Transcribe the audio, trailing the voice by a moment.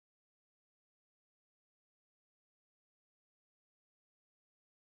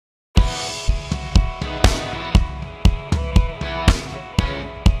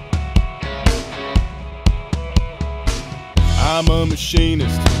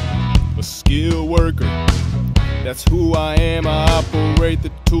machinist, a skilled worker. That's who I am. I operate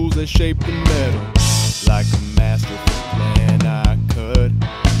the tools that shape the metal. Like a masterful plan, I cut,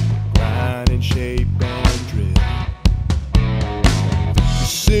 grind and shape and drill.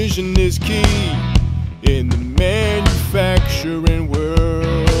 Precision is key in the manufacturing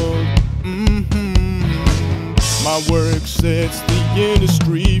world. My work sets the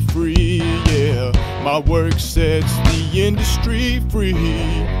industry free, yeah. My work sets the industry free.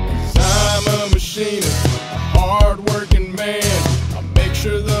 'Cause I'm a machinist, a hard-working man. I make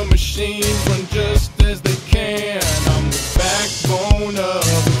sure the machines run just as they can. I'm the backbone of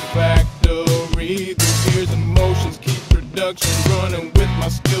the factory. The gears and motions keep production running with my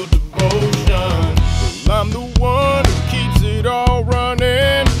skilled devotion. Well, I'm the one who keeps it all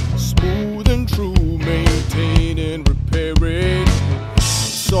running, smooth and true, maintain and repair it.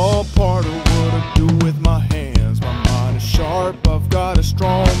 It's all part of what I do with my hands. My mind is sharp, I've got a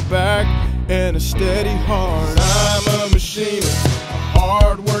strong back and a steady heart. I'm a machinist, a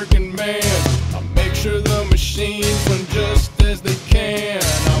hard-working man. I make sure the machines run just as they can.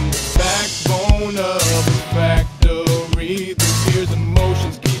 I'm the backbone of the factory. The gears and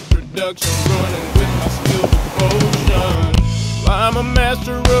motions keep production running with my skilled devotion. I'm a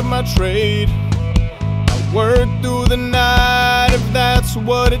master of my trade. I work through the night if that's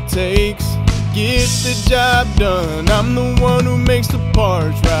what it takes. Get the job done, I'm the one who makes the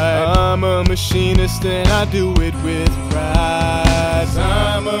parts right. I'm a machinist and I do it with pride.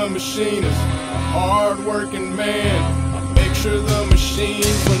 I'm a machinist, a hard-working man. I make sure the machines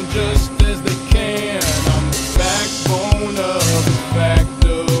run just as they can. I'm the backbone of the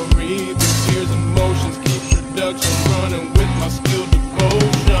factory. The gears and motions keep production running with my skilled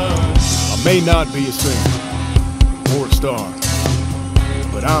devotion. I may not be a singer or a star,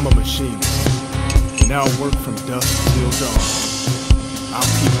 but I'm a machinist. And I'll work from dusk till dawn.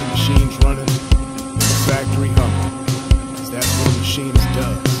 I'll keep the machines running and the factory humming, 'cause that's what a machinist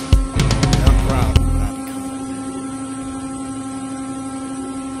does. And I'm proud of what I become.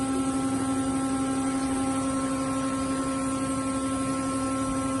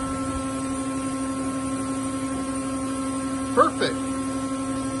 Perfect.